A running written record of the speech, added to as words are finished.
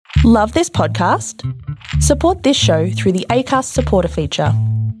Love this podcast? Support this show through the Acast supporter feature.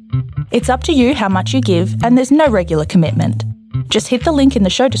 It's up to you how much you give, and there's no regular commitment. Just hit the link in the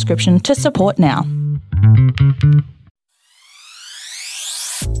show description to support now.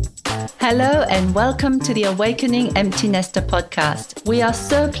 Hello and welcome to the Awakening Empty Nester podcast. We are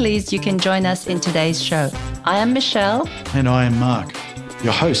so pleased you can join us in today's show. I am Michelle. And I am Mark,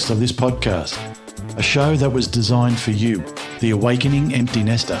 your host of this podcast, a show that was designed for you, the Awakening Empty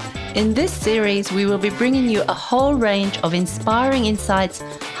Nester. In this series, we will be bringing you a whole range of inspiring insights,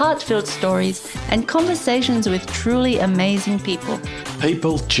 heart-filled stories, and conversations with truly amazing people.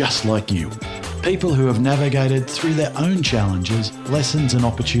 People just like you. People who have navigated through their own challenges, lessons and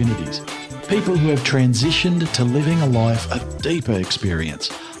opportunities. People who have transitioned to living a life of deeper experience,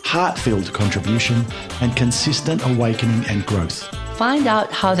 heart-filled contribution and consistent awakening and growth. Find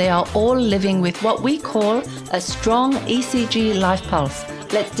out how they are all living with what we call a strong ECG life pulse.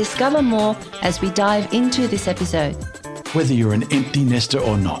 Let's discover more as we dive into this episode. Whether you're an empty nester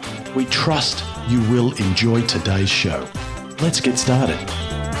or not, we trust you will enjoy today's show. Let's get started.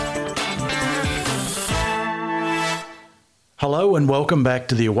 Hello and welcome back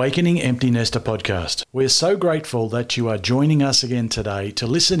to the Awakening Empty Nester podcast. We're so grateful that you are joining us again today to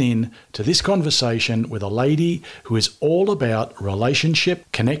listen in to this conversation with a lady who is all about relationship,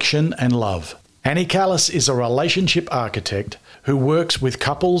 connection and love. Annie Kallis is a relationship architect who works with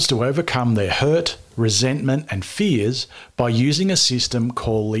couples to overcome their hurt, resentment and fears by using a system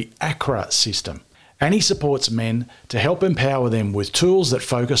called the ACRA system. Annie supports men to help empower them with tools that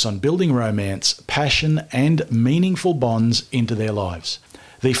focus on building romance, passion, and meaningful bonds into their lives.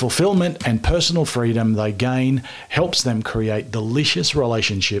 The fulfillment and personal freedom they gain helps them create delicious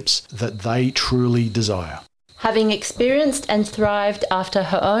relationships that they truly desire. Having experienced and thrived after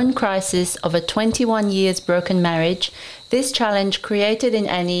her own crisis of a 21 years broken marriage, this challenge created in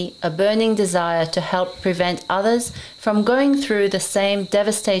Annie a burning desire to help prevent others from going through the same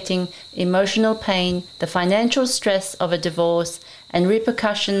devastating emotional pain, the financial stress of a divorce, and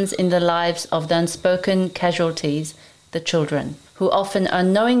repercussions in the lives of the unspoken casualties, the children, who often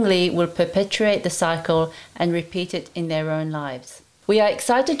unknowingly will perpetuate the cycle and repeat it in their own lives. We are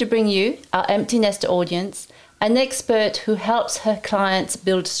excited to bring you, our Empty Nester audience, an expert who helps her clients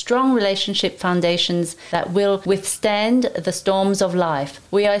build strong relationship foundations that will withstand the storms of life.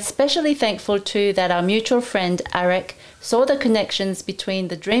 We are especially thankful too that our mutual friend Awaken saw the connections between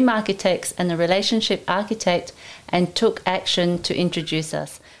the dream architects and the relationship architect and took action to introduce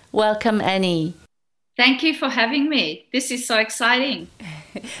us. Welcome, Annie. Thank you for having me. This is so exciting.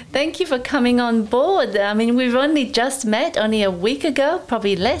 Thank you for coming on board. I mean, we've only just met only a week ago,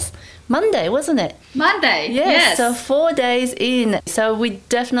 probably less. Monday, wasn't it? Monday, yes. So 4 days in. So we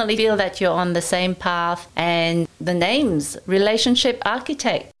definitely feel that you're on the same path. And the names, Relationship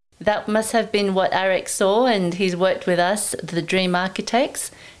Architect, that must have been what Awaken saw, and he's worked with us, the Dream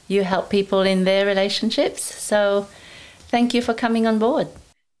Architects. You help people in their relationships. So thank you for coming on board.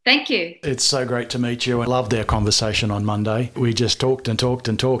 Thank you. It's so great to meet you. I loved our conversation on Monday. We just talked and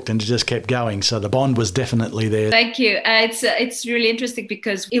it just kept going. So the bond was definitely there. Thank you. It's really interesting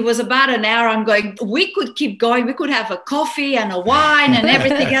because it was about an hour. I'm going, we could keep going. We could have a coffee and a wine and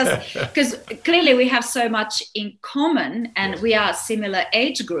everything else because clearly we have so much in common and we are similar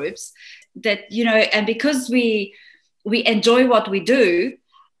age groups that, you know, and because we enjoy what we do,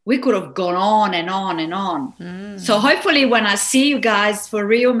 we could have gone on and on and on. So hopefully when I see you guys for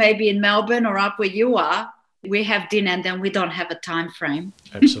real, maybe in Melbourne or up where you are, we have dinner and then we don't have a time frame.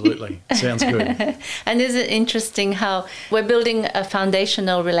 Absolutely. Sounds good. And isn't it interesting how we're building a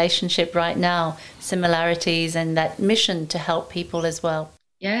foundational relationship right now, similarities and that mission to help people as well?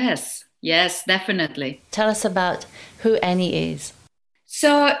 Yes, definitely. Tell us about who Annie is.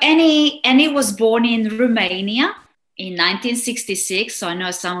 So Annie was born in Romania in 1966, so I know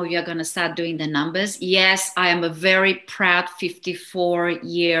some of you are going to start doing the numbers. Yes, I am a very proud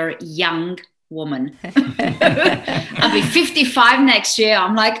 54-year young woman. I'll be 55 next year.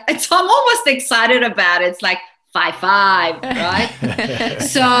 I'm almost excited about it. It's like 5'5", right?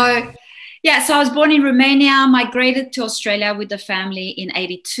 So I was born in Romania, migrated to Australia with the family in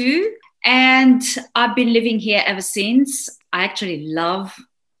 82, and I've been living here ever since. I actually love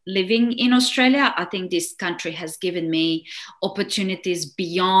living in Australia. I think this country has given me opportunities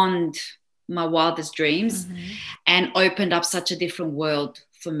beyond my wildest dreams and opened up such a different world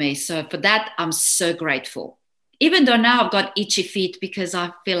for me. So for that, I'm so grateful. Even though now I've got itchy feet because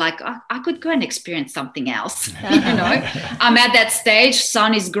I feel like I could go and experience something else. You know, I'm at that stage.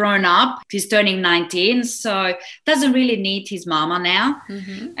 Son is grown up. He's turning 19. So doesn't really need his mama now.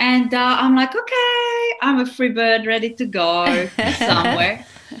 And I'm like, okay, I'm a free bird ready to go somewhere.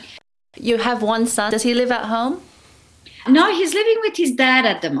 You have one son. Does he live at home? No, he's living with his dad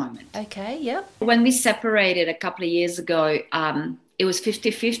at the moment. Okay, yep. When we separated a couple of years ago, it was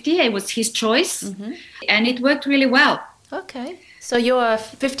 50-50. It was his choice, and it worked really well. Okay. So you're a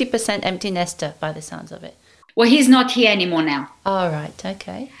 50% empty nester by the sounds of it. Well, he's not here anymore now. All right,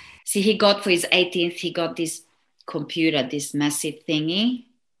 okay. See, he got for his 18th, he got this computer, this massive thingy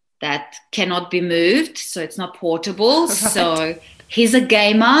that cannot be moved, so it's not portable. Right. So he's a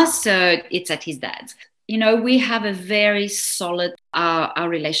gamer, so it's at his dad's. You know, we have a very solid, our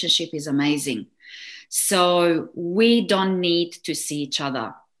relationship is amazing. So we don't need to see each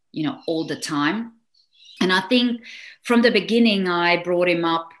other, you know, all the time. And I think from the beginning, I brought him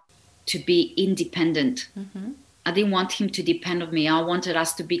up to be independent. I didn't want him to depend on me. I wanted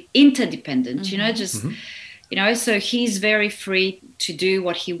us to be interdependent, you know, just, you know, so he's very free to do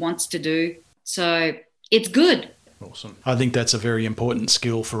what he wants to do. So it's good. Awesome. I think that's a very important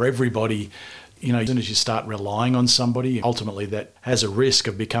skill for everybody. You know, as soon as you start relying on somebody, ultimately that has a risk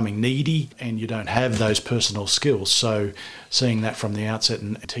of becoming needy and you don't have those personal skills. So seeing that from the outset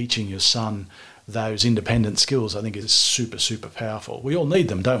and teaching your son those independent skills, I think is super, super powerful. We all need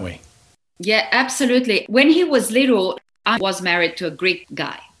them, don't we? Yeah, absolutely. When he was little, I was married to a Greek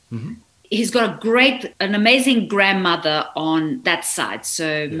guy. He's got an amazing grandmother on that side.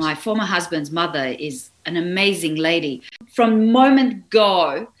 So yes. My former husband's mother is an amazing lady. From moment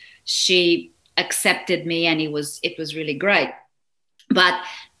go, she accepted me and it was really great. But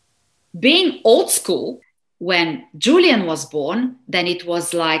being old school, when Julian was born, then it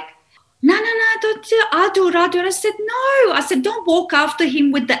was like, no, don't do it. I'll do it. I said, no. I said, don't walk after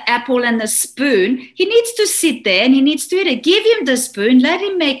him with the apple and the spoon. He needs to sit there and he needs to eat it. Give him the spoon. Let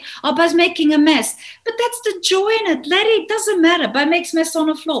him Buzz making a mess. But that's the joy in it. It doesn't matter. Buzz makes mess on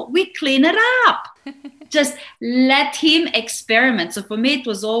the floor. We clean it up. Just let him experiment. So for me, it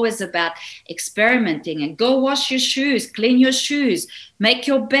was always about experimenting and go wash your shoes, clean your shoes, make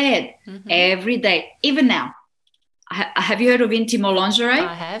your bed every day. Even now. Have you heard of Intimo lingerie?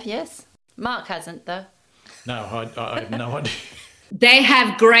 I have, yes. Mark hasn't, though. No, I have no idea. They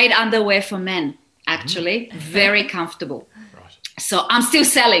have great underwear for men, actually. Very comfortable. Right. So I'm still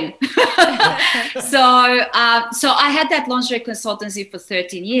selling. So I had that lingerie consultancy for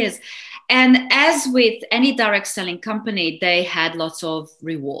 13 years. And as with any direct selling company, they had lots of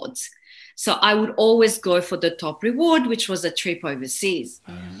rewards. So I would always go for the top reward, which was a trip overseas.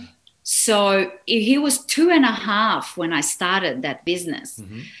 So he was 2.5 when I started that business.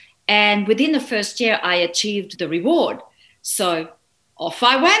 And within the first year, I achieved the reward. So off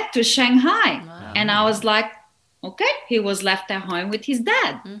I went to Shanghai. Wow. And I was like, okay, he was left at home with his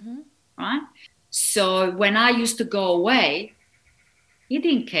dad. Right? So when I used to go away, he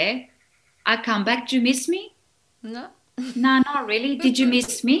didn't care. I come back, do you miss me? No. No, not really. Did you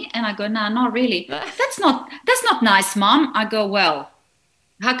miss me? And I go, no, not really. That's not nice, Mom. I go, well,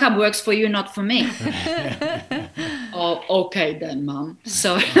 how come works for you, not for me? Oh, okay then, Mom.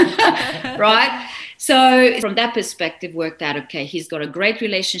 So, right? So from that perspective, worked out, okay, he's got a great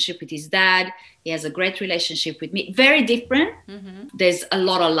relationship with his dad. He has a great relationship with me. Very different. There's a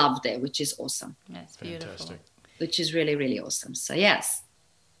lot of love there, which is awesome. That's beautiful. Fantastic. Which is really, really awesome. So, yes.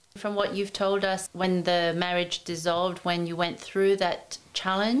 From what you've told us, when the marriage dissolved, when you went through that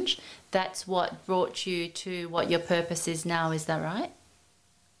challenge, that's what brought you to what your purpose is now. Is that right?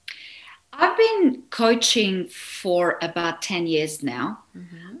 I've been coaching for about 10 years now.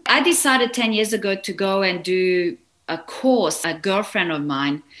 I decided 10 years ago to go and do a course. A girlfriend of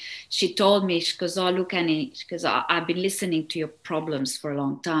mine, she told me, she goes, oh, look, Annie, she goes, I've been listening to your problems for a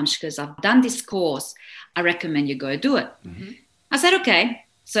long time. She goes, I've done this course. I recommend you go do it. I said, okay.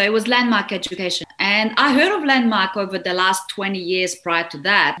 So it was Landmark Education. And I heard of Landmark over the last 20 years prior to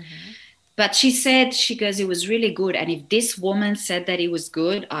that. But she said, she goes, it was really good. And if this woman said that it was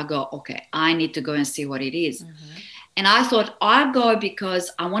good, I go, okay, I need to go and see what it is. And I thought I'll go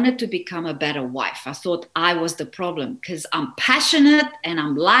because I wanted to become a better wife. I thought I was the problem because I'm passionate and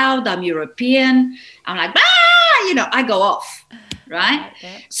I'm loud. I'm European. I'm like, I go off, right?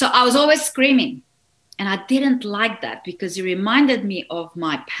 So I was always screaming. And I didn't like that because it reminded me of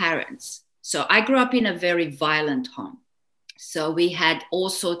my parents. So I grew up in a very violent home. So we had all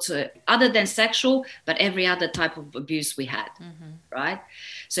sorts of, other than sexual, but every other type of abuse we had, right?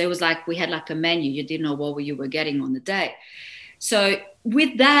 So it was like we had like a menu. You didn't know what you were getting on the day. So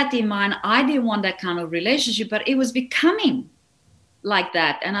with that in mind, I didn't want that kind of relationship, but it was becoming like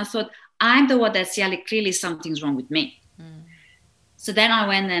that. And I thought, I'm the one that's yelling, clearly something's wrong with me. So then I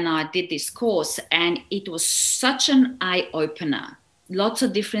went and I did this course, and it was such an eye-opener lots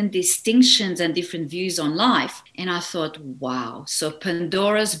of different distinctions and different views on life. And I thought, wow. So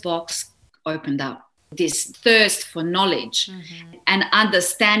Pandora's box opened up. This thirst for knowledge and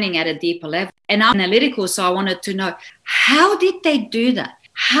understanding at a deeper level. And I'm analytical, so I wanted to know, how did they do that?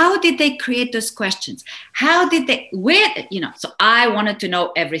 How did they create those questions? How did they, so I wanted to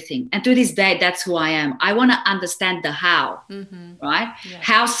know everything. And to this day, that's who I am. I want to understand the how, right? Yeah.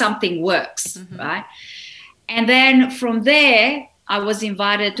 How something works, right? And then from there, I was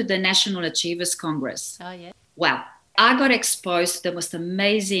invited to the National Achievers Congress. Oh, yeah. Wow. I got exposed to the most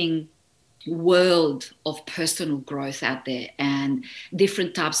amazing world of personal growth out there and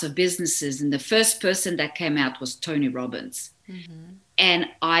different types of businesses. And the first person that came out was Tony Robbins. And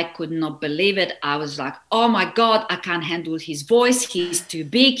I could not believe it. I was like, oh my God, I can't handle his voice. He's too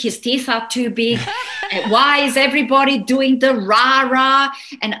big. His teeth are too big. And why is everybody doing the rah-rah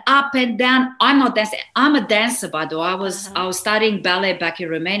and up and down? I'm not dancing. I'm a dancer, by the way. I was studying ballet back in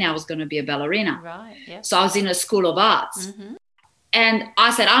Romania. I was going to be a ballerina. Right. Yeah. So I was in a school of arts. And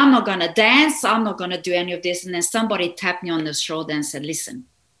I said, I'm not going to dance. I'm not going to do any of this. And then somebody tapped me on the shoulder and said, listen,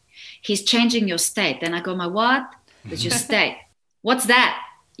 he's changing your state. And I go, my what? It's your state. What's that?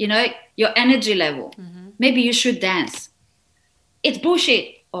 Your energy level. Maybe you should dance. It's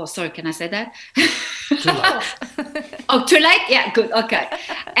bullshit. Oh, sorry, can I say that? Too late. Oh, too late? Yeah, good, okay.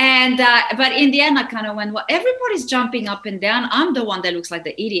 And but in the end, I kind of went, well, everybody's jumping up and down. I'm the one that looks like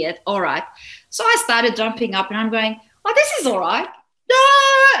the idiot. All right. So I started jumping up and I'm going, oh, this is all right.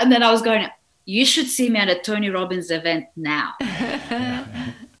 And then I was going, you should see me at a Tony Robbins event now.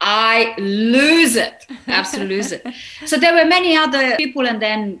 I lose it, absolutely lose it. So there were many other people, and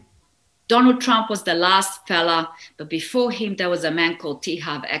then Donald Trump was the last fella, but before him there was a man called T.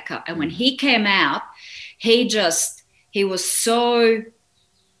 Harv Eker. And when he came out, he was so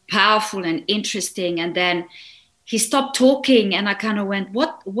powerful and interesting. And then he stopped talking, and I kind of went,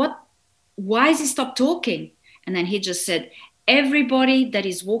 why is he stopped talking? And then he just said, everybody that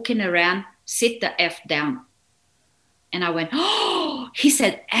is walking around, sit the F down. And I went, oh, he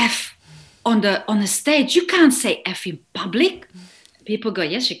said F on the stage. You can't say F in public. People go,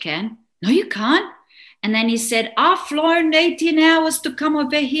 yes, you can. No, you can't. And then he said, I've flown 18 hours to come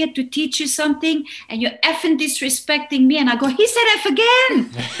over here to teach you something, and you're effing disrespecting me. And I go, he said F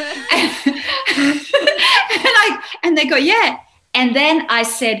again. and they go, yeah. And then I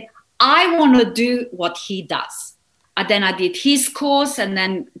said, I want to do what he does. And then I did his course, and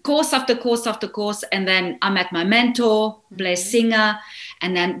then course after course after course. And then I met my mentor, Blair Singer,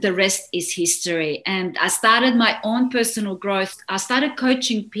 and then the rest is history. And I started my own personal growth. I started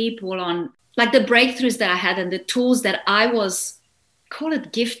coaching people on like the breakthroughs that I had and the tools that I was, call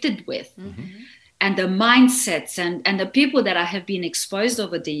it, gifted with, and the mindsets and the people that I have been exposed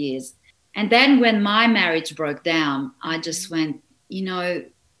over the years. And then when my marriage broke down, I just went,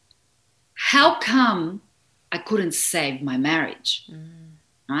 how come I couldn't save my marriage,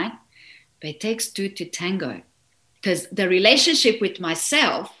 right? But it takes two to tango, because the relationship with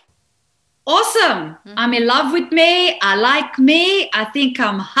myself, awesome. I'm in love with me. I like me. I think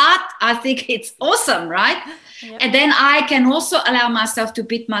I'm hot. I think it's awesome, right? Yep. And then I can also allow myself to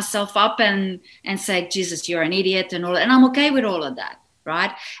beat myself up and say, Jesus, you're an idiot and all that. And I'm okay with all of that,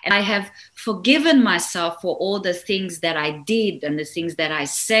 right? And I have forgiven myself for all the things that I did and the things that I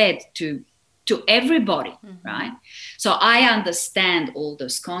said to everybody, right? So I understand all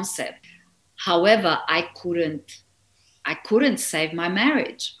those concepts. However, I couldn't save my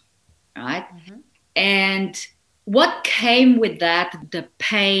marriage, right? And what came with that, the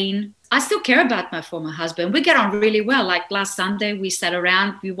pain, I still care about my former husband. We get on really well. Like last Sunday, we sat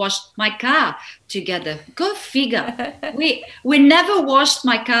around, we washed my car together. Go figure. We never washed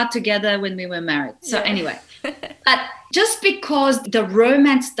my car together when we were married. So anyway, but just because the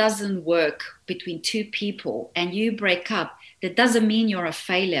romance doesn't work between two people and you break up, that doesn't mean you're a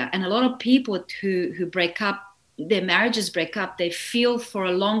failure. And a lot of people who break up, their marriages break up, they feel for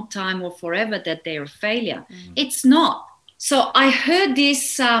a long time or forever that they're a failure. It's not. So I heard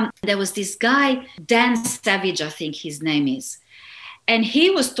this, there was this guy, Dan Savage, I think his name is, and he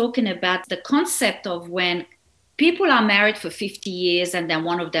was talking about the concept of when people are married for 50 years and then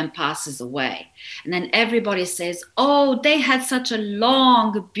one of them passes away. And then everybody says, oh, they had such a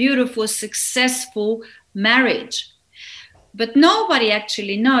long, beautiful, successful marriage. But nobody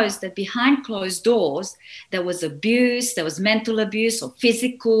actually knows that behind closed doors, there was abuse, there was mental abuse or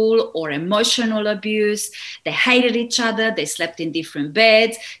physical or emotional abuse. They hated each other. They slept in different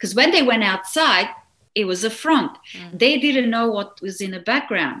beds. Because when they went outside, it was a front. They didn't know what was in the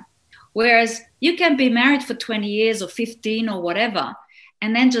background. Whereas you can be married for 20 years or 15 or whatever,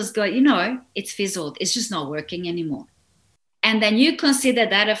 and then just go, it's fizzled. It's just not working anymore. and then you consider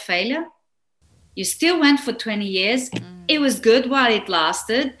that a failure. You still went for 20 years. It was good while it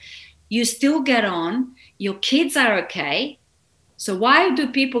lasted. You still get on. Your kids are okay. So why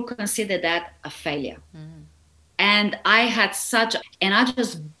do people consider that a failure? And I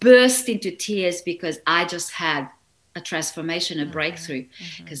just burst into tears because I just had a transformation, a breakthrough.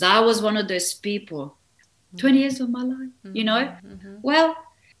 Because I was one of those people, 20 years of my life, you know? Well,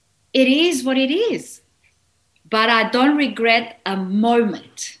 it is what it is. But I don't regret a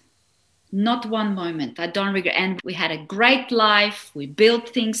moment. Not one moment. I don't regret. And we had a great life. We built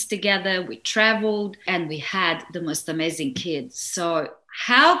things together. We traveled and we had the most amazing kids. So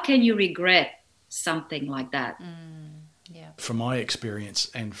how can you regret something like that? From my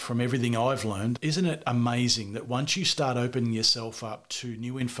experience and from everything I've learned, isn't it amazing that once you start opening yourself up to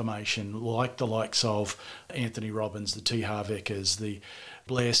new information, like the likes of Anthony Robbins, the T. Harv Ekers, the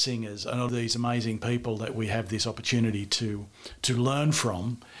Blair Singers, and all these amazing people that we have this opportunity to learn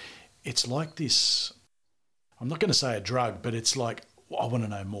from, it's like this, I'm not going to say a drug, but it's like, I want to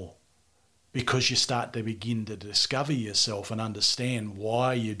know more. Because you start to begin to discover yourself and understand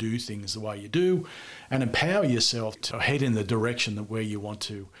why you do things the way you do, and empower yourself to head in the direction that where you want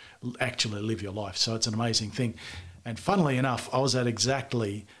to actually live your life. So it's an amazing thing. And funnily enough, I was at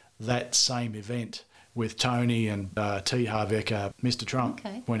exactly that same event with Tony and T. Harv Eker, Mr. Trump,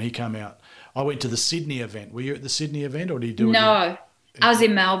 when he came out. I went to the Sydney event. Were you at the Sydney event, or did you do it? No, I was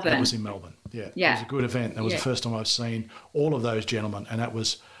in Melbourne. That was in Melbourne, yeah. It was a good event. That was the first time I've seen all of those gentlemen, and that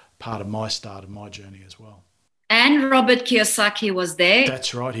was part of my start of my journey as well. And Robert Kiyosaki was there.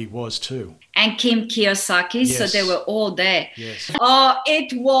 That's right, he was too. And Kim Kiyosaki, so they were all there. Yes. Oh,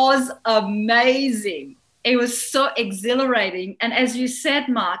 it was amazing. It was so exhilarating. And as you said,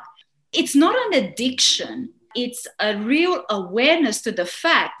 Mark, it's not an addiction. It's a real awareness to the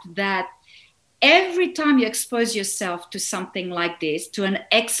fact that every time you expose yourself to something like this, to an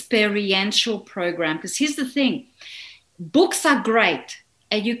experiential program, because here's the thing, books are great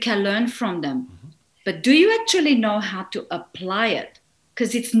and you can learn from them. But do you actually know how to apply it?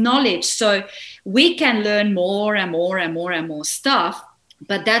 Because it's knowledge. So we can learn more and more and more and more stuff,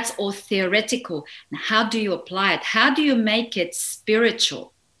 but that's all theoretical. Now, how do you apply it? How do you make it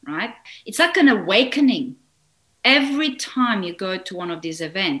spiritual, right? It's like an awakening. Every time you go to one of these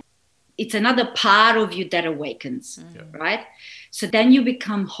events, it's another part of you that awakens, right? So then you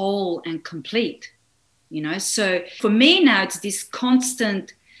become whole and complete. You know, so for me now, it's this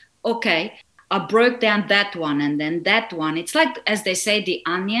constant, okay, I broke down that one and then that one. It's like, as they say, the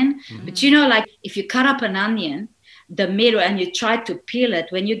onion. But, you know, like if you cut up an onion, the middle, and you try to peel it,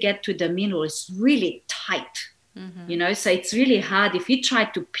 when you get to the middle, it's really tight, you know, so it's really hard. If you try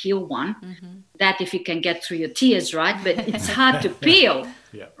to peel one, that if you can get through your tears, right? But it's hard to peel,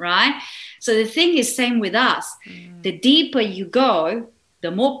 right? So the thing is same with us. The deeper you go,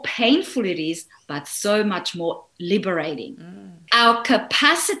 the more painful it is, but so much more liberating. Our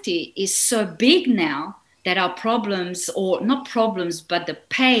capacity is so big now that our problems, or not problems, but the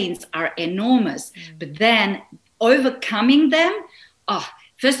pains are enormous. But then overcoming them,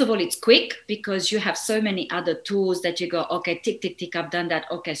 first of all, it's quick because you have so many other tools that you go, okay, tick, tick, tick, I've done that.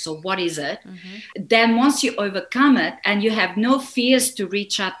 Okay, so what is it? Then once you overcome it and you have no fears to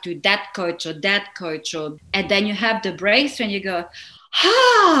reach out to that coach, and then you have the breakthrough and you go,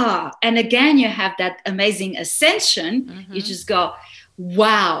 and again, you have that amazing ascension. You just go,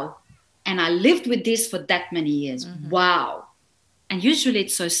 wow. And I lived with this for that many years. Wow. And usually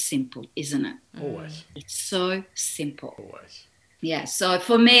it's so simple, isn't it? Always. It's so simple. Always. Yeah. So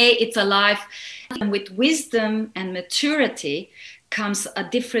for me, it's a life. And with wisdom and maturity comes a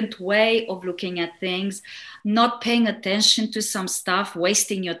different way of looking at things, not paying attention to some stuff,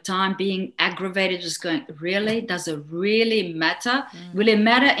 wasting your time, being aggravated, just going, really? Does it really matter? Will it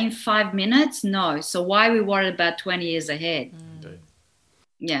matter in 5 minutes? No. So why are we worried about 20 years ahead? Indeed.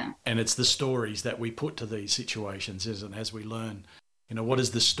 Yeah. And it's the stories that we put to these situations, isn't it? As we learn, you know, what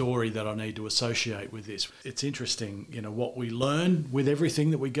is the story that I need to associate with this? It's interesting, you know, what we learn with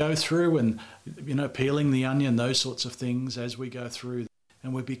everything that we go through, and, you know, peeling the onion, those sorts of things as we go through.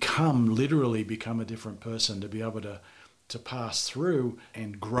 And we literally become a different person to be able to pass through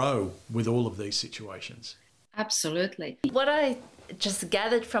and grow with all of these situations. Absolutely. What I just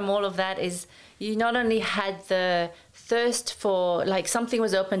gathered from all of that is you not only had the thirst for, like, something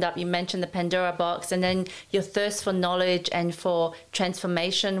was opened up, you mentioned the Pandora box, and then your thirst for knowledge and for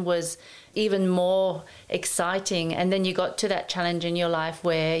transformation was even more exciting. And then you got to that challenge in your life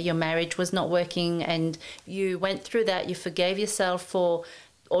where your marriage was not working, and you went through that, you forgave yourself for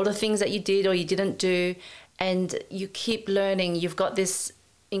all the things that you did or you didn't do, and you keep learning. You've got this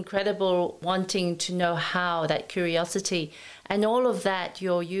incredible wanting to know how, that curiosity, and all of that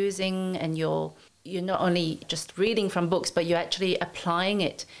you're using, and you're not only just reading from books, but you're actually applying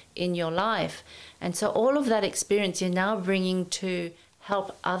it in your life. And so all of that experience you're now bringing to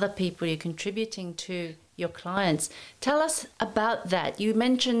help other people, you're contributing to your clients. Tell us about that. You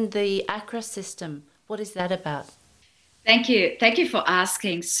mentioned the ACRA system. What is that about? Thank you. Thank you for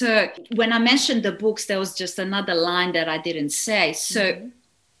asking. So when I mentioned the books, there was just another line that I didn't say. So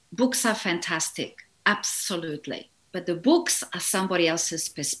books are fantastic. Absolutely. But the books are somebody else's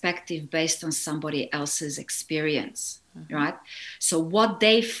perspective based on somebody else's experience, right? So what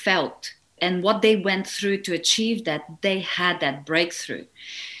they felt and what they went through to achieve that, they had that breakthrough.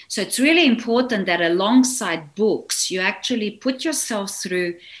 So it's really important that alongside books, you actually put yourself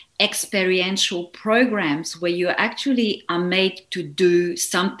through experiential programs where you actually are made to do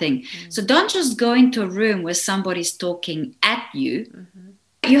something. So don't just go into a room where somebody's talking at you.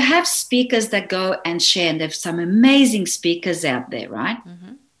 You have speakers that go and share, and there's some amazing speakers out there, right?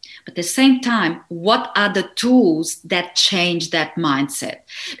 But at the same time, what are the tools that change that mindset?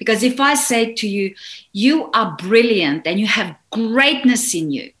 Because if I say to you, you are brilliant and you have greatness in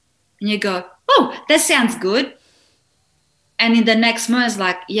you, and you go, oh, that sounds good. And in the next moment, it's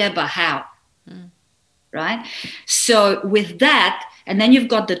like, yeah, but how? Right? So with that, and then you've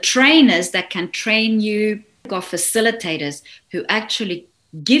got the trainers that can train you, you've got facilitators who actually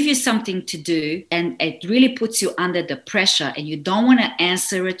give you something to do, and it really puts you under the pressure, and you don't want to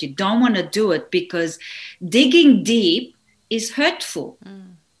answer it, you don't want to do it, because digging deep is hurtful,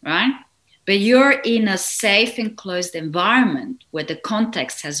 right? But you're in a safe, enclosed environment where the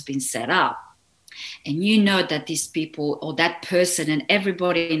context has been set up. And you know that these people or that person and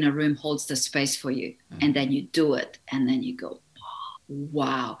everybody in a room holds the space for you. And then you do it. And then you go,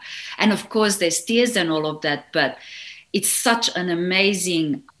 wow. And of course, there's tears and all of that. But it's such an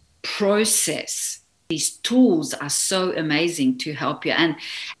amazing process. These tools are so amazing to help you. And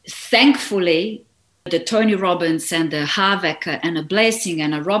thankfully, the Tony Robbins and the Harvecker and a Blessing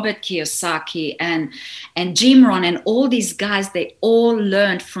and a Robert Kiyosaki and Jim Rohn and all these guys, they all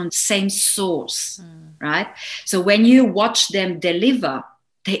learned from the same source, right? So when you watch them deliver,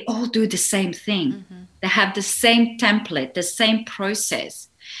 they all do the same thing. They have the same template, the same process.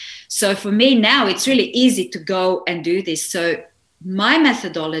 So for me now, it's really easy to go and do this. So my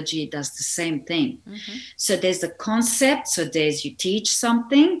methodology does the same thing. So there's a concept. So there's you teach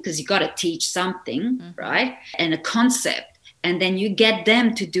something, because you got to teach something, right? And a concept. And then you get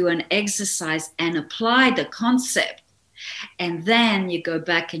them to do an exercise and apply the concept. And then you go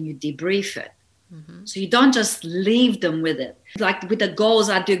back and you debrief it. So you don't just leave them with it. Like with the goals,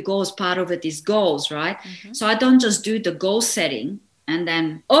 I do goals. Part of it is goals, right? So I don't just do the goal setting. And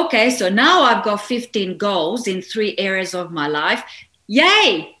then, okay, so now I've got 15 goals in 3 areas of my life.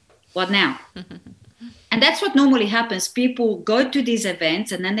 Yay! What now? And that's what normally happens. People go to these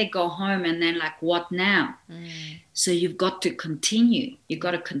events and then they go home and then like, what now? So you've got to continue. You've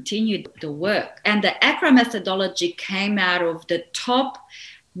got to continue the work. And the ACRA methodology came out of the top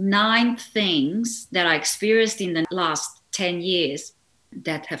 9 things that I experienced in the last 10 years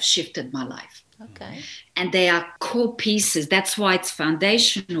that have shifted my life. Okay. And they are core pieces. That's why it's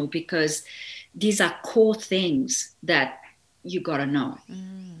foundational, because these are core things that you got to know.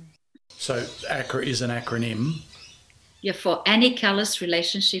 So ACRA is an acronym. Yeah, for any Kallis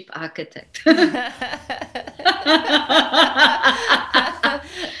relationship architect. But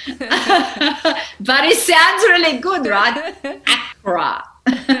it sounds really good, right? ACRA.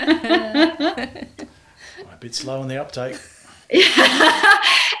 A bit slow on the uptake.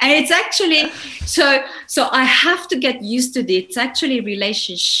 And it's actually so I have to get used to it. It's actually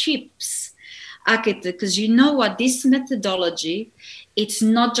relationships architect, because you know what, this methodology, it's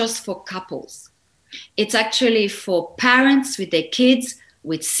not just for couples. It's actually for parents with their kids,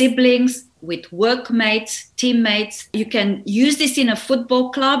 with siblings, with workmates, teammates. You can use this in a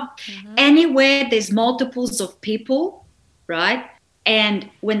football club, anywhere there's multiples of people, right? And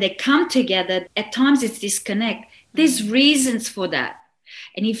when they come together, at times it's disconnect. There's reasons for that.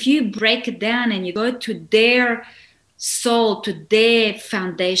 And if you break it down and you go to their soul, to their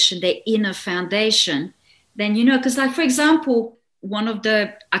foundation, their inner foundation, then you know, because like, for example,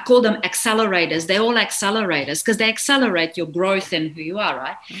 I call them accelerators. They're all accelerators because they accelerate your growth and who you are,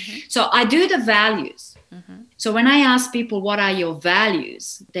 right? So I do the values. So when I ask people, what are your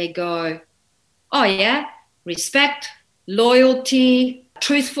values? They go, oh yeah, respect, loyalty,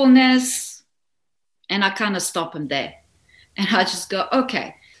 truthfulness. And I kind of stop them there. And I just go,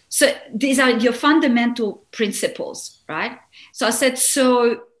 okay. So these are your fundamental principles, right? So I said,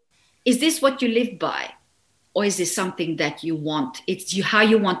 so is this what you live by? or is it something that you want? It's you, how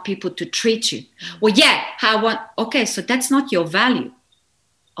you want people to treat you. Well, yeah, how I want. Okay, so that's not your value.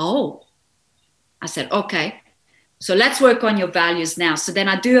 Oh, I said, okay. So let's work on your values now. So then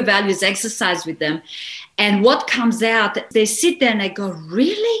I do a values exercise with them. And what comes out, they sit there and they go,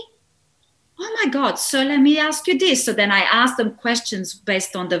 really? Oh my God. So let me ask you this. So then I ask them questions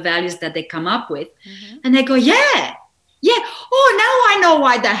based on the values that they come up with. And they go, yeah. Oh, now I know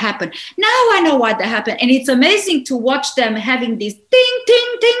why that happened. Now I know why that happened. And it's amazing to watch them having these ding,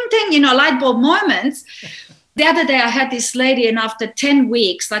 ding, ding, ding, light bulb moments. The other day I had this lady, and after 10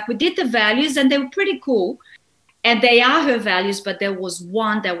 weeks, like we did the values and they were pretty cool. And they are her values, but there was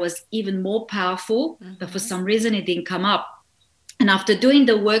one that was even more powerful, but for some reason it didn't come up. And after doing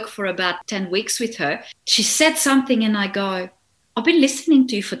the work for about 10 weeks with her, she said something and I go, I've been listening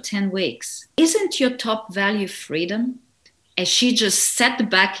to you for 10 weeks. Isn't your top value freedom? And she just sat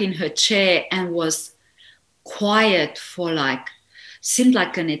back in her chair and was quiet for seemed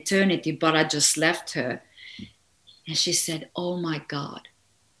like an eternity, but I just left her. And she said, oh my God.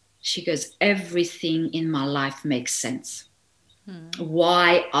 She goes, everything in my life makes sense.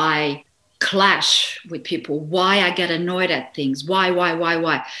 Why I clash with people, why I get annoyed at things, why.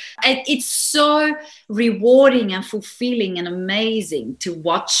 And it's so rewarding and fulfilling and amazing to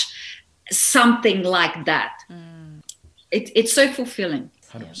watch something like that. It's so fulfilling.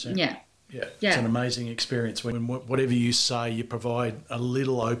 100%. Yeah. It's an amazing experience when whatever you say, you provide a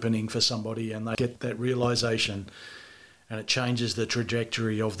little opening for somebody and they get that realization. And it changes the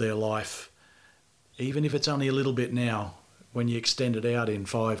trajectory of their life. Even if it's only a little bit now, when you extend it out in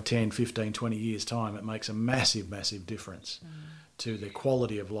 5, 10, 15, 20 years' time, it makes a massive, massive difference to their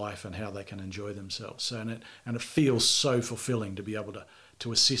quality of life and how they can enjoy themselves. So, and it feels so fulfilling to be able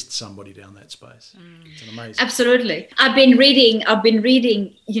to assist somebody down that space. It's an amazing. Absolutely. I've been reading,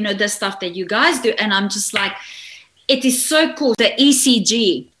 the stuff that you guys do, and I'm just like, it is so cool. The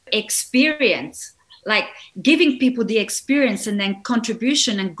ECG experience, like giving people the experience and then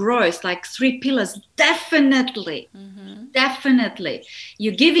contribution and growth, like 3 pillars, definitely.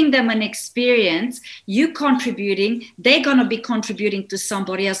 You're giving them an experience, you contributing, they're going to be contributing to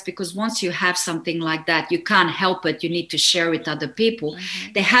somebody else, because once you have something like that, you can't help it. You need to share with other people.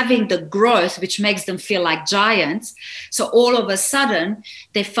 They're having the growth, which makes them feel like giants. So all of a sudden,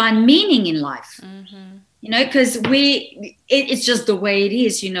 they find meaning in life. Because it's just the way it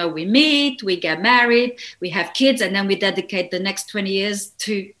is. We meet, we get married, we have kids, and then we dedicate the next 20 years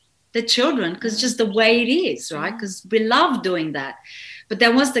to the children, because it's just the way it is, right? Because we love doing that. But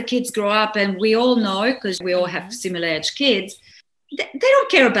then once the kids grow up, and we all know, because we all have similar age kids, they don't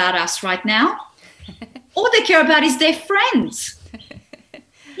care about us right now. All they care about is their friends.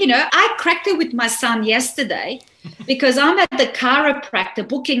 I cracked it with my son yesterday, because I'm at the chiropractor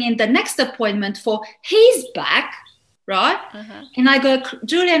booking in the next appointment for his back, right? And I go,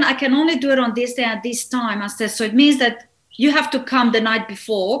 Julian, I can only do it on this day at this time. I said, so it means that you have to come the night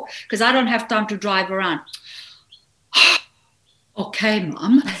before, because I don't have time to drive around. Okay,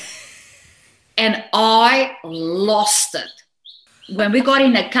 Mum. And I lost it. When we got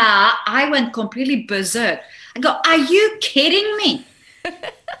in the car, I went completely berserk. I go, are you kidding me?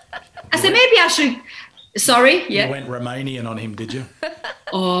 I said, maybe I should... Sorry? Yeah. You went Romanian on him, did you?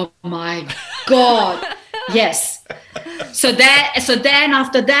 Oh, my God. Yes. So then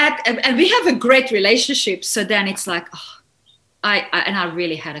after that, and we have a great relationship. So then it's like, I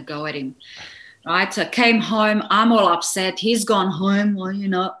really had to go at him. Right. So I came home. I'm all upset. He's gone home,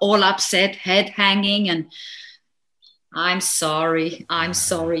 all upset, head hanging. And I'm sorry. I'm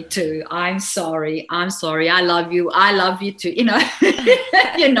sorry too. I'm sorry. I love you. I love you too.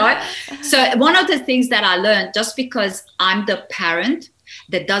 So one of the things that I learned, just because I'm the parent,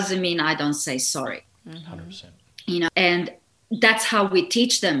 that doesn't mean I don't say sorry. 100%. And that's how we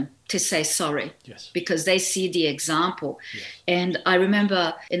teach them to say sorry. Yes. Because they see the example. Yes. And I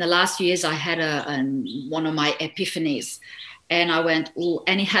remember in the last few years, I had one of my epiphanies. And I went, ooh,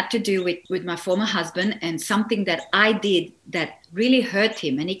 and it had to do with my former husband and something that I did that really hurt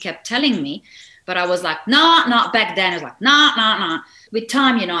him. And he kept telling me, but I was like, no, back then. I was like, no. With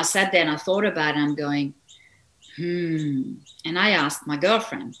time, I sat there and I thought about it. And I'm going, And I asked my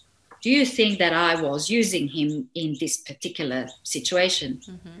girlfriend, do you think that I was using him in this particular situation?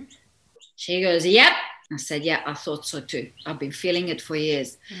 She goes, yep. I said, yeah, I thought so too. I've been feeling it for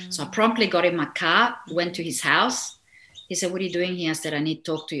years. So I promptly got in my car, went to his house. He said, what are you doing here? I said, I need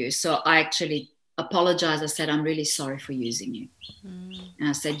to talk to you. So I actually apologized. I said, I'm really sorry for using you. And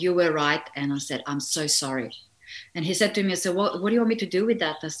I said, you were right. And I said, I'm so sorry. And he said to me, I said, what do you want me to do with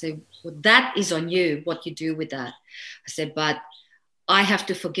that? I said, well, that is on you, what you do with that. I said, but I have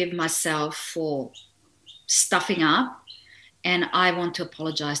to forgive myself for stuffing up, and I want to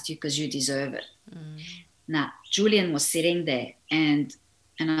apologize to you because you deserve it. Now, Julian was sitting there, and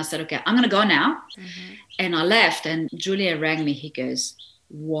I said, okay, I'm going to go now. And I left, and Julian rang me. He goes,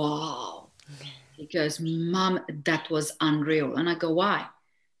 wow. He goes, Mum, that was unreal. And I go, why?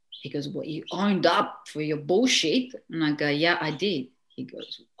 He goes, well, you owned up for your bullshit. And I go, yeah, I did. He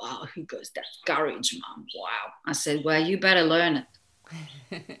goes, wow. He goes, that's courage, Mum. Wow. I said, well, you better learn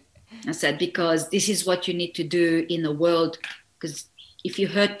it. I said, because this is what you need to do in the world. Because if you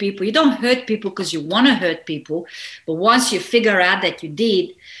hurt people, you don't hurt people because you want to hurt people. But once you figure out that you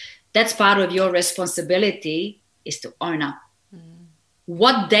did, that's part of your responsibility is to own up.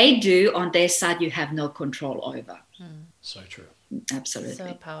 What they do on their side, you have no control over. So true. Absolutely.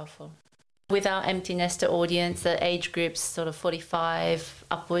 So powerful. With our empty nester audience, the age groups sort of 45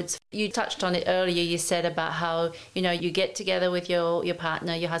 upwards, you touched on it earlier. You said about how, you get together with your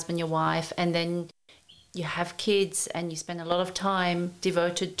partner, your husband, your wife, and then you have kids and you spend a lot of time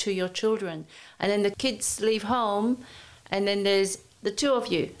devoted to your children. And then the kids leave home and then there's the two of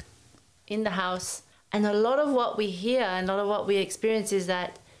you in the house. And a lot of what we hear and a lot of what we experience is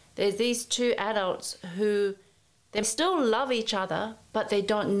that there's these two adults who they still love each other, but they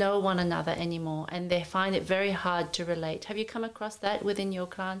don't know one another anymore, and they find it very hard to relate. Have you come across that within your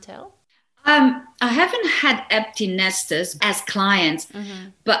clientele? I haven't had empty nesters as clients,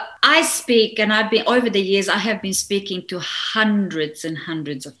 but I speak, and over the years, I have been speaking to hundreds and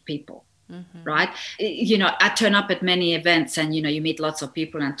hundreds of people, right? I turn up at many events and, you meet lots of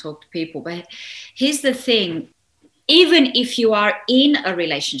people and talk to people. But here's the thing, even if you are in a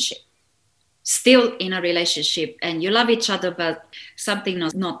relationship, still in a relationship and you love each other but something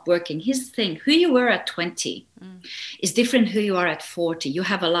is not working, here's the thing, who you were at 20 is different who you are at 40. You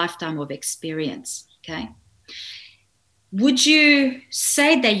have a lifetime of experience, okay? Would you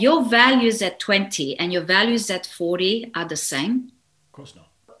say that your values at 20 and your values at 40 are the same? Of course not.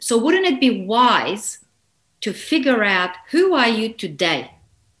 So wouldn't it be wise to figure out who are you today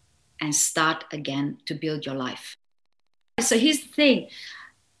and start again to build your life? So here's the thing,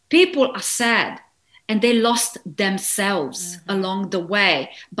 people are sad and they lost themselves along the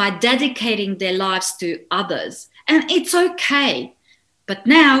way by dedicating their lives to others. And it's okay. But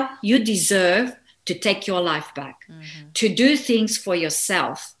now you deserve to take your life back, to do things for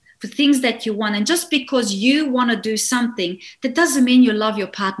yourself, for things that you want. And just because you want to do something, that doesn't mean you love your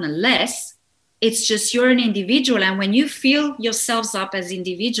partner less. It's just you're an individual. And when you fill yourselves up as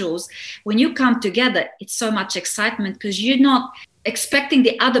individuals, when you come together, it's so much excitement because you're not expecting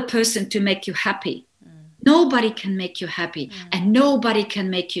the other person to make you happy. Nobody can make you happy and nobody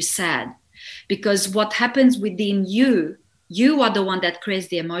can make you sad, because what happens within you, you are the one that creates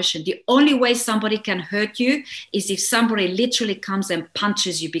the emotion. The only way somebody can hurt you is if somebody literally comes and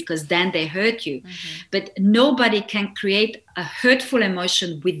punches you, because then they hurt you. But nobody can create a hurtful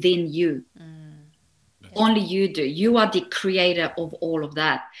emotion within you. Only you do. You are the creator of all of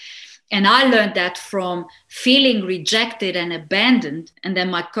that. And I learned that from feeling rejected and abandoned. And then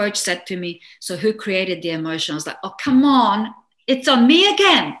my coach said to me, so who created the emotion? I was like, oh, come on. It's on me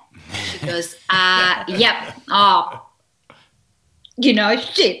again. She goes, yep. Oh,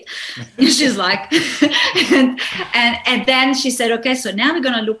 shit. She's like, and then she said, okay, so now we're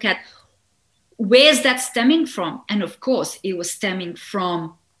going to look at where's that stemming from? And of course, it was stemming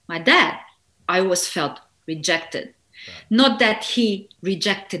from my dad. I always felt rejected. Right. Not that he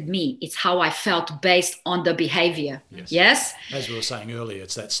rejected me. It's how I felt based on the behavior. Yes? As we were saying earlier,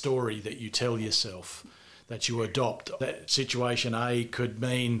 it's that story that you tell yourself, that you adopt. That situation A could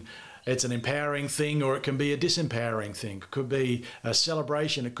mean it's an empowering thing, or it can be a disempowering thing. It could be a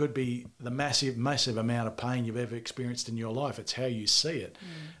celebration. It could be the massive amount of pain you've ever experienced in your life. It's how you see it.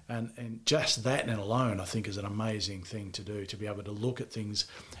 And just that and alone, I think, is an amazing thing to do, to be able to look at things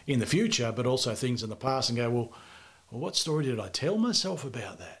in the future, but also things in the past and go, well, what story did I tell myself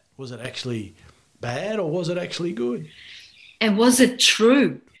about that? Was it actually bad or was it actually good? And was it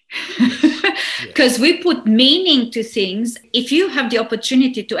true? Because we put meaning to things. If you have the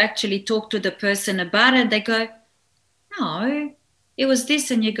opportunity to actually talk to the person about it, they go, no, it was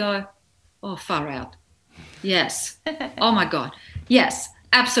this. And you go, oh, far out. Yes. Oh, my God. Yes,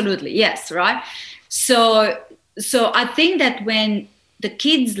 absolutely. Yes, right? So I think that when the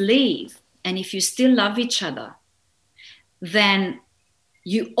kids leave, and if you still love each other, then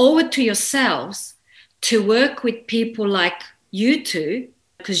you owe it to yourselves to work with people like you two,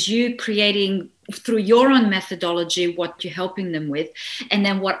 because you're creating through your own methodology what you're helping them with. And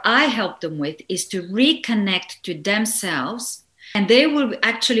then what I help them with is to reconnect to themselves, and they will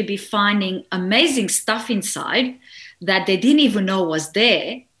actually be finding amazing stuff inside that they didn't even know was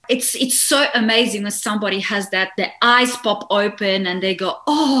there. it's so amazing when somebody has that, their eyes pop open and they go,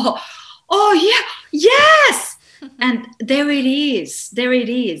 oh yeah, yes. And there it is.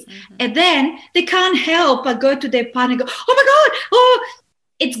 Mm-hmm. And then they can't help but go to their partner and go, oh my God, oh,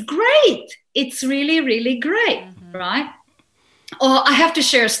 it's great. It's really, really great, mm-hmm. right? Or I have to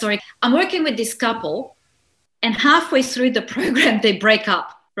share a story. I'm working with this couple and halfway through the program, they break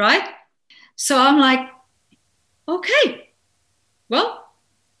up, right? So I'm like, okay, well,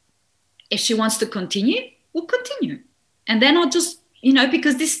 if she wants to continue, we'll continue. And then I'll just,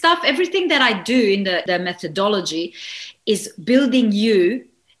 because this stuff, everything that I do in the methodology is building you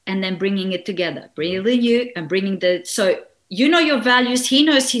and then bringing it together, bringing you and so you know your values, he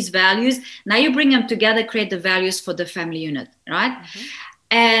knows his values. Now you bring them together, create the values for the family unit, right? Mm-hmm.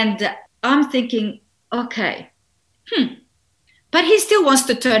 And I'm thinking, okay, but he still wants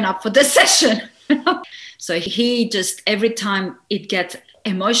to turn up for the session. So he just, every time it gets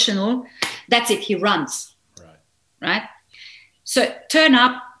emotional, that's it, he runs, right? So turn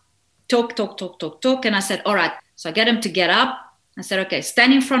up, talk. And I said, all right. So I get him to get up. I said, okay,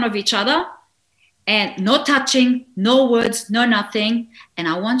 stand in front of each other and no touching, no words, no nothing. And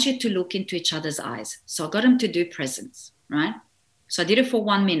I want you to look into each other's eyes. So I got him to do presence, right? So I did it for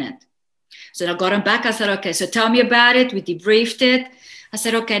 1 minute. So I got him back. I said, okay, so tell me about it. We debriefed it. I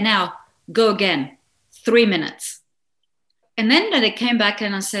said, okay, now go again, 3 minutes. And then they came back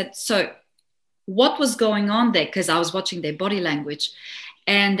and I said, so what was going on there? Because I was watching their body language.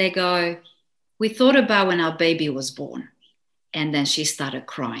 And they go, we thought about when our baby was born. And then she started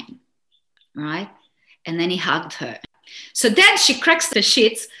crying, right? And then he hugged her. So then she cracks the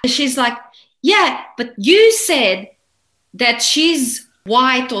shits. She's like, yeah, but you said that she's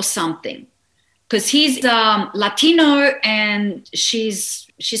white or something. Because he's Latino and she's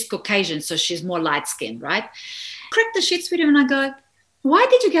Caucasian, so she's more light-skinned, right? Crack the shits with him and I go, why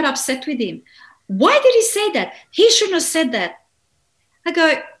did you get upset with him? Why did he say that? He shouldn't have said that. I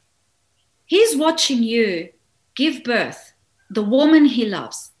go, he's watching you give birth. The woman he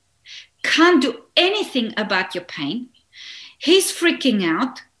loves can't do anything about your pain. He's freaking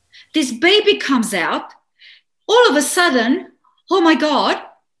out. This baby comes out. All of a sudden, oh my God.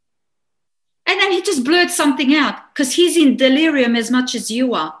 And then he just blurts something out because he's in delirium as much as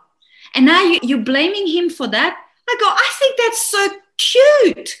you are. And now you're blaming him for that? I go, I think that's so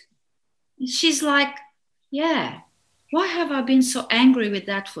cute. She's like, yeah, why have I been so angry with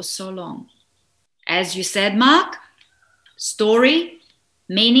that for so long? As you said, Mark, story,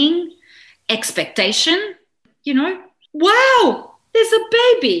 meaning, expectation, wow, there's a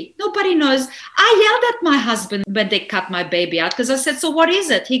baby. Nobody knows. I yelled at my husband when they cut my baby out because I said, so what is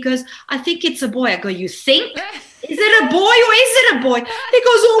it? He goes, I think it's a boy. I go, you think? Is it a boy or is it a boy? He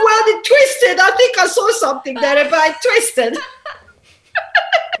goes, oh, well, it twisted. I think I saw something there about it twisted.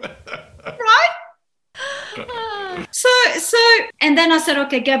 Right? So, and then I said,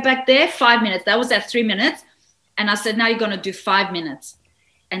 okay, get back there, 5 minutes. That was at 3 minutes. And I said, now you're going to do 5 minutes.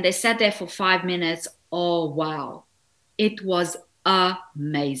 And they sat there for 5 minutes. Oh, wow. It was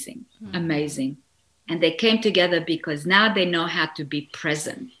amazing. And they came together because now they know how to be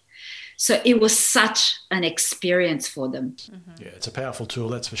present. So it was such an experience for them. Yeah, it's a powerful tool,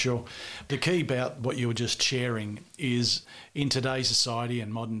 that's for sure. The key about what you were just sharing is in today's society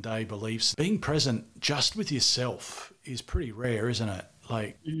and modern day beliefs, being present just with yourself is pretty rare, isn't it?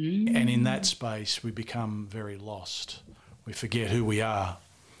 And in that space, we become very lost. We forget who we are.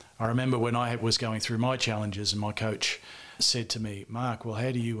 I remember when I was going through my challenges and my coach said to me, Mark, well, how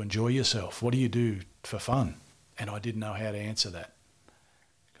do you enjoy yourself? What do you do for fun? And I didn't know how to answer that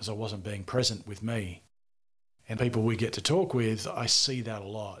because I wasn't being present with me. And people we get to talk with, I see that a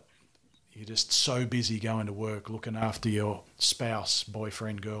lot. You're just so busy going to work, looking after your spouse,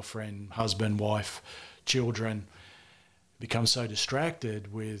 boyfriend, girlfriend, husband, wife, children, become so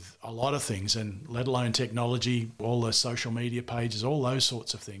distracted with a lot of things, and let alone technology, all the social media pages, all those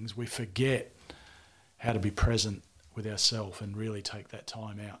sorts of things, we forget how to be present with ourselves and really take that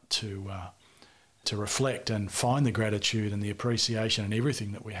time out to reflect and find the gratitude and the appreciation and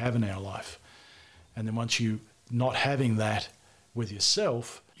everything that we have in our life. And then once you not having that with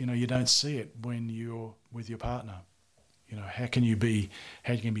yourself, you don't see it when you're with your partner. How can you be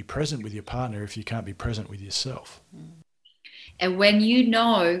present with your partner if you can't be present with yourself? And when you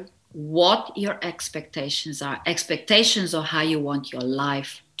know what your expectations are how you want your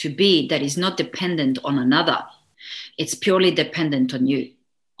life to be, that is not dependent on another. It's purely dependent on you,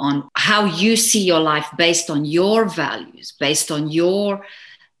 on how you see your life based on your values, based on your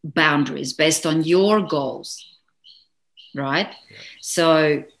boundaries, based on your goals, right? Yeah.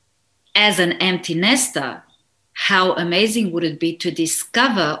 So as an empty nester, how amazing would it be to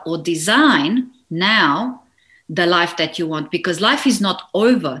discover or design now the life that you want? Because life is not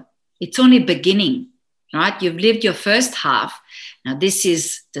over. It's only beginning, right? You've lived your first half. Now this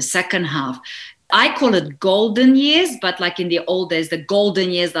is the second half. I call it golden years, but like in the old days, the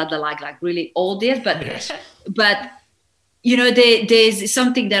golden years that are like really old years. But, Yes. but you know, there's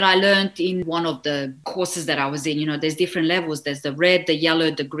something that I learned in one of the courses that I was in. You know, there's different levels. There's the red, the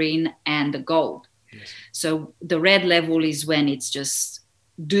yellow, the green, and the gold. Yes. So the red level is when it's just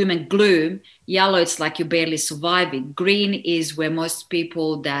doom and gloom. Yellow, it's like you're barely surviving. Green is where most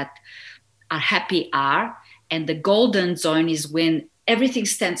people that are happy are. And the golden zone is when everything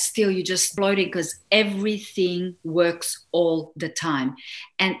stands still. You're just floating because everything works all the time.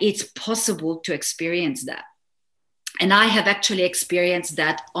 And it's possible to experience that. And I have actually experienced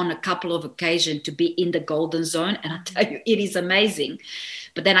that on a couple of occasions, to be in the golden zone. And I tell you, it is amazing.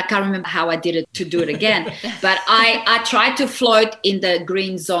 But then I can't remember how I did it to do it again. But I try to float in the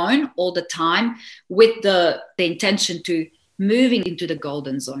green zone all the time with the intention to moving into the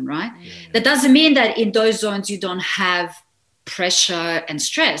golden zone, right? Yeah. That doesn't mean that in those zones you don't have pressure and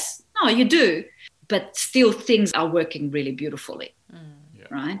stress. No, you do. But still things are working really beautifully,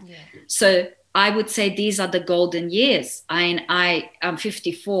 right? Yeah. So I would say these are the golden years. I'm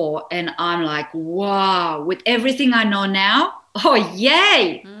 54 and I'm like, wow, with everything I know now, oh,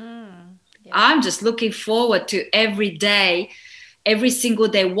 yay. Yeah. I'm just looking forward to every day, every single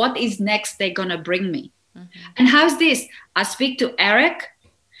day. What is next they're going to bring me? Mm-hmm. And how's this? I speak to Eric,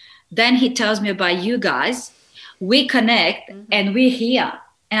 then he tells me about you guys. We connect and we're here.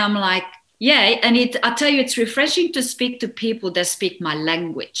 And I'm like, yeah. And I tell you, it's refreshing to speak to people that speak my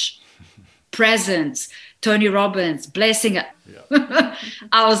language. Presence, Tony Robbins, blessing. Yeah.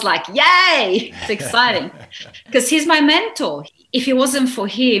 I was like, yay, it's exciting. Because he's my mentor. If it wasn't for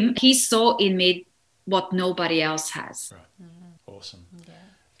him, he saw in me what nobody else has. Right. Awesome. Yeah.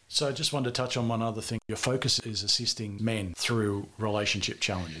 So I just wanted to touch on one other thing. Your focus is assisting men through relationship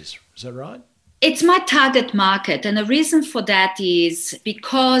challenges. Is that right? It's my target market. And the reason for that is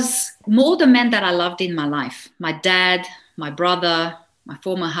because more the men that I loved in my life, my dad, my brother, my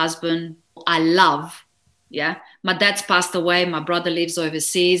former husband, I love, yeah. My dad's passed away. My brother lives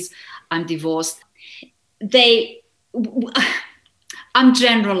overseas. I'm divorced. I'm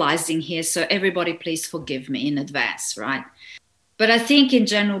generalizing here, so everybody please forgive me in advance, right? But I think in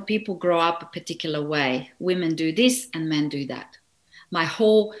general, people grow up a particular way. Women do this and men do that. My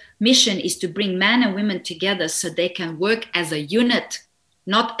whole mission is to bring men and women together so they can work as a unit,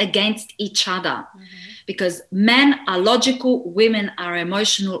 not against each other. Mm-hmm. Because men are logical, women are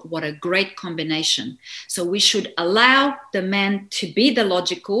emotional. What a great combination. So we should allow the men to be the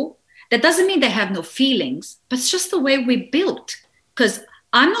logical. That doesn't mean they have no feelings, but it's just the way we're built. Because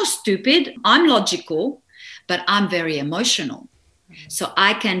I'm not stupid, I'm logical, but I'm very emotional. Mm-hmm. So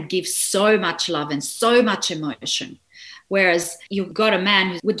I can give so much love and so much emotion. Whereas you've got a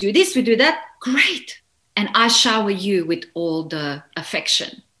man who would do this, would do that, great. And I shower you with all the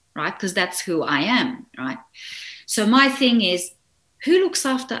affection. Right? Because that's who I am, right? So my thing is, who looks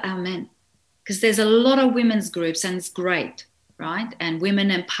after our men? Because there's a lot of women's groups and it's great, right? And women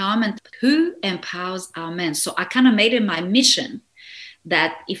empowerment, who empowers our men? So I kind of made it my mission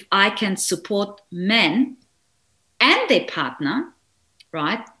that if I can support men and their partner,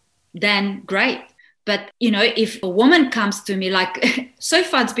 right, then great. But, you know, if a woman comes to me, like so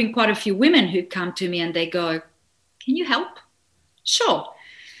far it's been quite a few women who come to me and they go, can you help? Sure.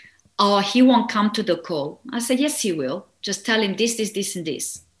 Oh, he won't come to the call. I said, yes, he will. Just tell him this, and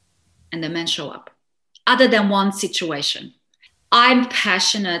this. And the men show up. Other than one situation. I'm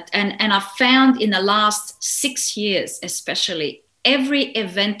passionate. And I found in the last 6 years, especially, every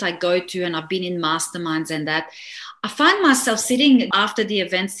event I go to, and I've been in masterminds and that, I find myself sitting after the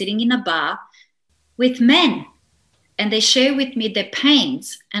event, sitting in a bar with men. And they share with me their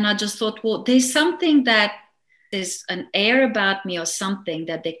pains. And I just thought, well, there's something that there's an air about me or something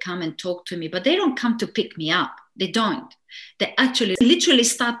that they come and talk to me, but they don't come to pick me up. They don't. They actually literally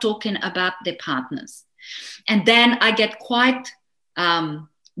start talking about their partners. And then I get quite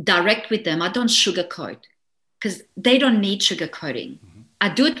direct with them. I don't sugarcoat because they don't need sugarcoating. Mm-hmm. I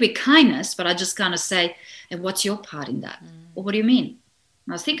do it with kindness, but I just kind of say, and what's your part in that? Well, what do you mean?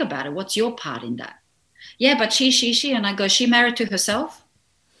 Now think about it. What's your part in that? Yeah, but she. And I go, she married to herself?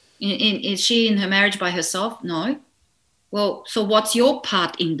 Is she in her marriage by herself? No. Well, so what's your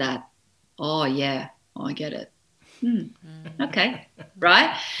part in that? Oh, yeah. Oh, I get it. Okay.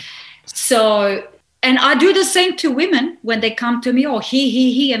 Right? So, and I do the same to women when they come to me, or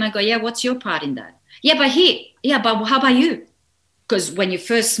he. And I go, yeah, what's your part in that? Yeah, but he. Yeah, but how about you? Because when you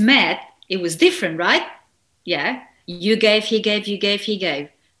first met, it was different, right? Yeah. You gave, he gave, you gave, he gave.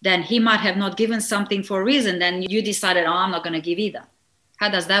 Then he might have not given something for a reason. Then you decided, oh, I'm not going to give either. How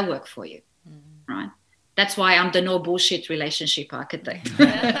does that work for you? Right? That's why I'm the no bullshit relationship architect.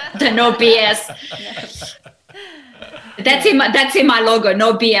 The no BS. That's in my logo,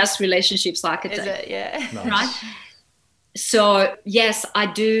 no BS relationships architect. Is it? Yeah. Nice. Right? So yes, I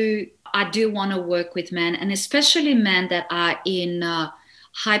do want to work with men, and especially men that are in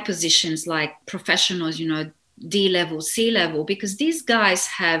high positions like professionals, D level, C level, because these guys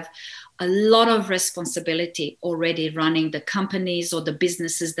have a lot of responsibility already running the companies or the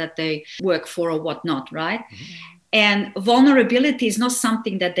businesses that they work for or whatnot, right? Mm-hmm. And vulnerability is not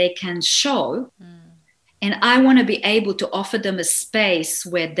something that they can show. And I want to be able to offer them a space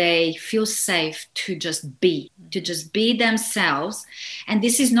where they feel safe to just be themselves. And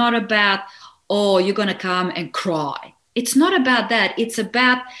this is not about, oh, you're going to come and cry. It's not about that. It's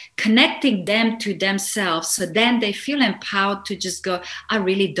about connecting them to themselves. So then they feel empowered to just go, I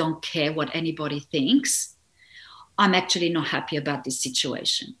really don't care what anybody thinks. I'm actually not happy about this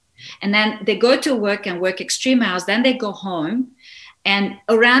situation. And then they go to work and work extreme hours. Then they go home. And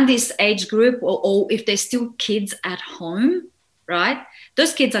around this age group, or if they're still kids at home, right?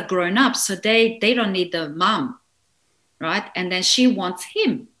 Those kids are grown up, so they don't need the mom, right? And then she wants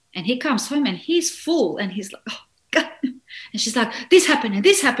him. And he comes home and he's full. And he's like, oh, God. And she's like, this happened and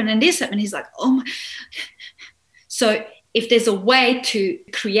this happened and this happened. And he's like, oh my. So if there's a way to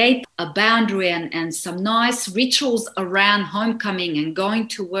create a boundary and some nice rituals around homecoming and going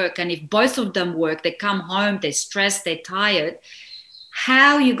to work, and if both of them work, they come home, they're stressed, they're tired,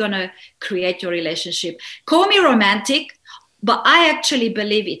 how are you going to create your relationship? Call me romantic, but I actually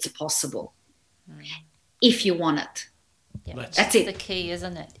believe it's possible if you want it. Yeah, that's it. The key,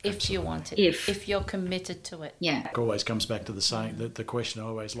 isn't it? If Absolutely. You want it, if you're committed to it. Yeah. It always comes back to the saying that the question I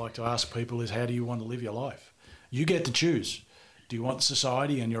always like to ask people is, how do you want to live your life? You get to choose. Do you want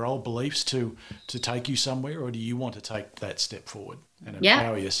society and your old beliefs to take you somewhere, or do you want to take that step forward and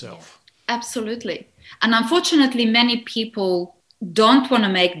empower yourself? Yeah, absolutely. And unfortunately, many people don't want to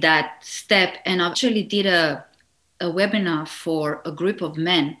make that step. And I actually did a webinar for a group of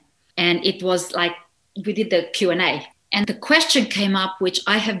men, and it was like we did the Q&A. And the question came up, which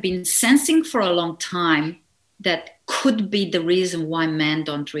I have been sensing for a long time, that could be the reason why men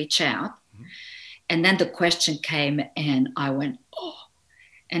don't reach out. Mm-hmm. And then the question came and I went, oh.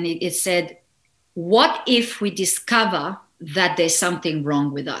 And it said, what if we discover that there's something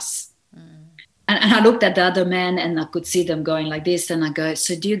wrong with us? And I looked at the other men and I could see them going like this. And I go,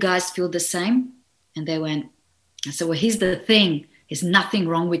 so do you guys feel the same? And they went, I said, well, here's the thing. There's nothing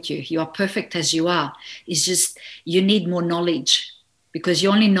wrong with you. You are perfect as you are. It's just you need more knowledge because you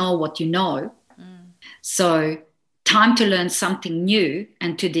only know what you know. So time to learn something new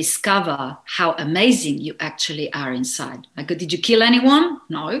and to discover how amazing you actually are inside. I go, did you kill anyone?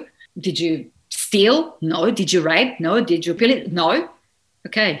 No. Did you steal? No. Did you rape? No. Did you kill it? No.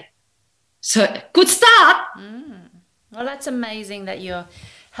 Okay. So good start. Well, that's amazing that you're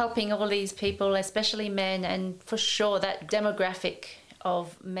helping all these people, especially men, and for sure that demographic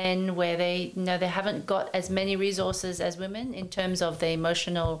of men where they haven't got as many resources as women in terms of the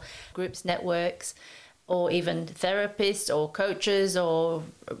emotional groups, networks, or even therapists or coaches or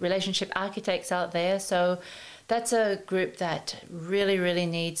relationship architects out there. So that's a group that really, really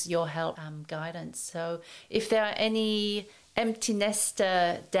needs your help, guidance. So if there are any empty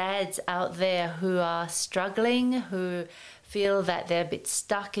nester dads out there who are struggling, who feel that they're a bit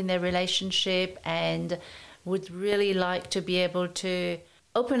stuck in their relationship and would really like to be able to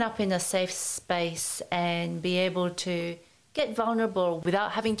open up in a safe space and be able to get vulnerable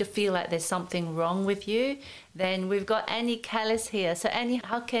without having to feel like there's something wrong with you, then we've got Annie Kallis here. So Annie,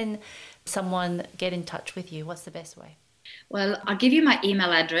 how can someone get in touch with you? What's the best way? Well, I'll give you my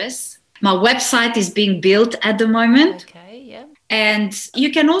email address. My website is being built at the moment. Okay, yeah. And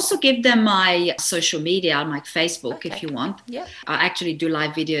you can also give them my social media, like Facebook, if you want. Yeah. I actually do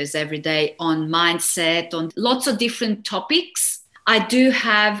live videos every day on mindset, on lots of different topics. I do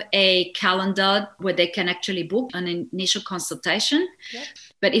have a calendar where they can actually book an initial consultation. Yep.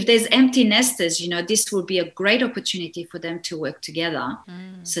 But if there's empty nesters, this will be a great opportunity for them to work together.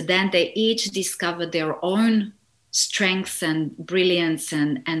 So then they each discover their own strengths and brilliance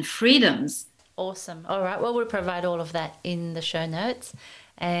and freedoms. Awesome. All right. Well, we'll provide all of that in the show notes.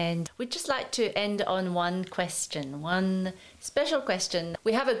 And we'd just like to end on one question, one special question.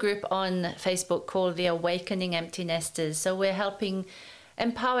 We have a group on Facebook called the Awakening Empty Nesters. So we're helping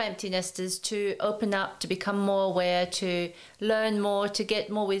empower empty nesters to open up, to become more aware, to learn more, to get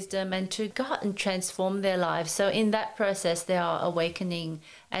more wisdom, and to go out and transform their lives. So in that process, they are awakening.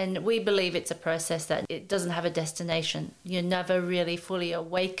 And we believe it's a process that it doesn't have a destination. You're never really fully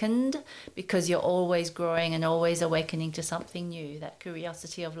awakened because you're always growing and always awakening to something new, that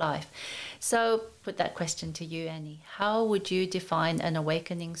curiosity of life. So put that question to you, Annie. How would you define an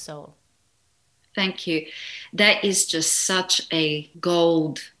awakening soul? Thank you. That is just such a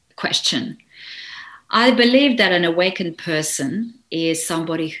gold question. I believe that an awakened person is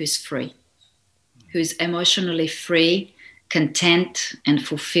somebody who's free, who's emotionally free, content and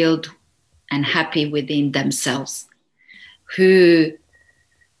fulfilled and happy within themselves, who,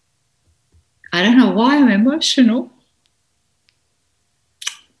 I don't know why I'm emotional.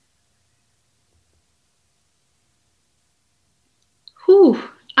 Whew,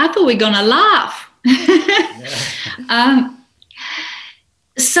 I thought we were going to laugh.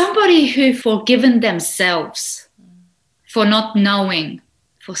 Somebody who forgiven themselves for not knowing,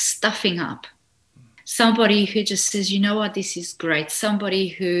 for stuffing up. Somebody who just says, you know what, this is great. Somebody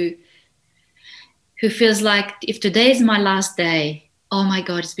who feels like if today is my last day, oh my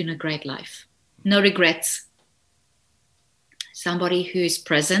God, it's been a great life. No regrets. Somebody who is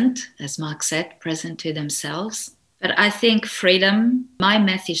present, as Mark said, present to themselves. But I think freedom, my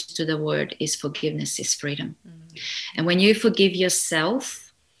message to the world is forgiveness is freedom. Mm-hmm. And when you forgive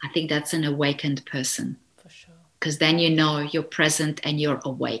yourself, I think that's an awakened person. For sure. Because then you know you're present and you're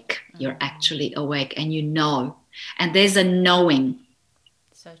awake. Mm-hmm. You're actually awake and you know. And there's a knowing.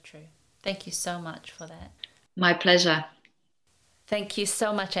 So true. Thank you so much for that. My pleasure. Thank you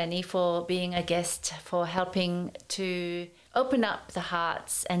so much, Annie, for being a guest, for helping to open up the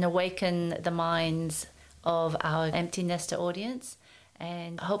hearts and awaken the minds of our empty nester audience.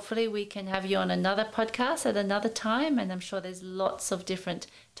 And hopefully we can have you on another podcast at another time, and I'm sure there's lots of different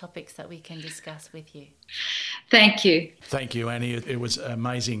topics that we can discuss with you. Thank you. Thank you, Annie. It was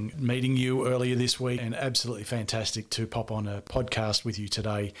amazing meeting you earlier this week, and absolutely fantastic to pop on a podcast with you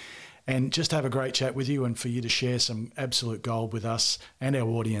today and just have a great chat with you, and for you to share some absolute gold with us and our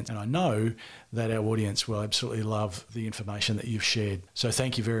audience. And I know that our audience will absolutely love the information that you've shared. So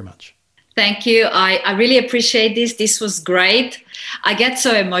thank you very much. Thank you. I really appreciate this. This was great. I get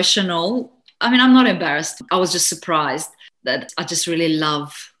so emotional. I mean, I'm not embarrassed. I was just surprised that I just really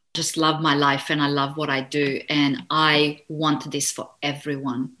love my life, and I love what I do. And I want this for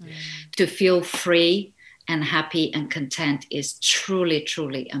everyone. To feel free and happy and content is truly,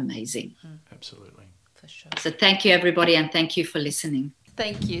 truly amazing. Absolutely. For sure. So thank you, everybody. And thank you for listening.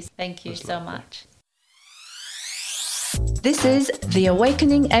 Thank you. Thank you so much. This is the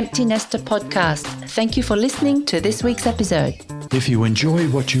Awakening Empty Nester podcast. Thank you for listening to this week's episode. If you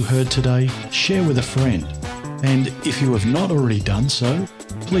enjoyed what you heard today, share with a friend. And if you have not already done so,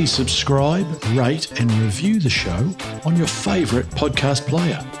 please subscribe, rate and review the show on your favourite podcast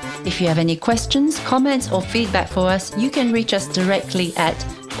player. If you have any questions, comments or feedback for us, you can reach us directly at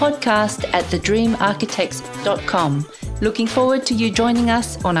podcast@thedreamarchitects.com. Looking forward to you joining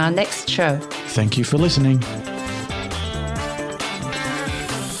us on our next show. Thank you for listening.